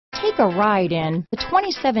Take a ride in the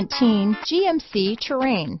 2017 GMC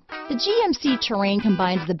Terrain. The GMC Terrain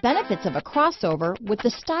combines the benefits of a crossover with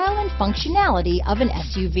the style and functionality of an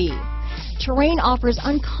SUV. Terrain offers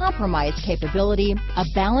uncompromised capability, a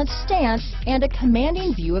balanced stance, and a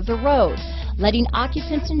commanding view of the road, letting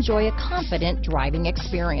occupants enjoy a confident driving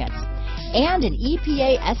experience. And an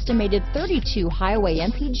EPA estimated 32 highway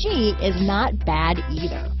MPG is not bad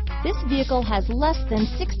either. This vehicle has less than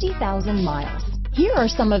 60,000 miles. Here are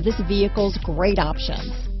some of this vehicle's great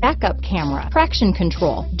options: backup camera, traction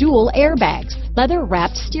control, dual airbags,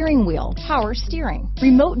 leather-wrapped steering wheel, power steering,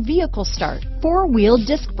 remote vehicle start, four-wheel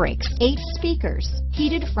disc brakes, 8 speakers,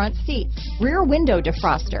 heated front seats, rear window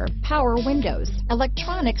defroster, power windows,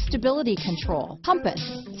 electronic stability control, compass,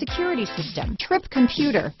 security system, trip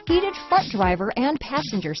computer, heated front driver and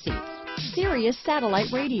passenger seats, Sirius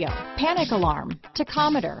satellite radio, panic alarm,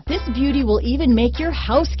 tachometer. This beauty will even make your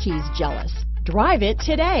house keys jealous. Drive it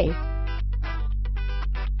today.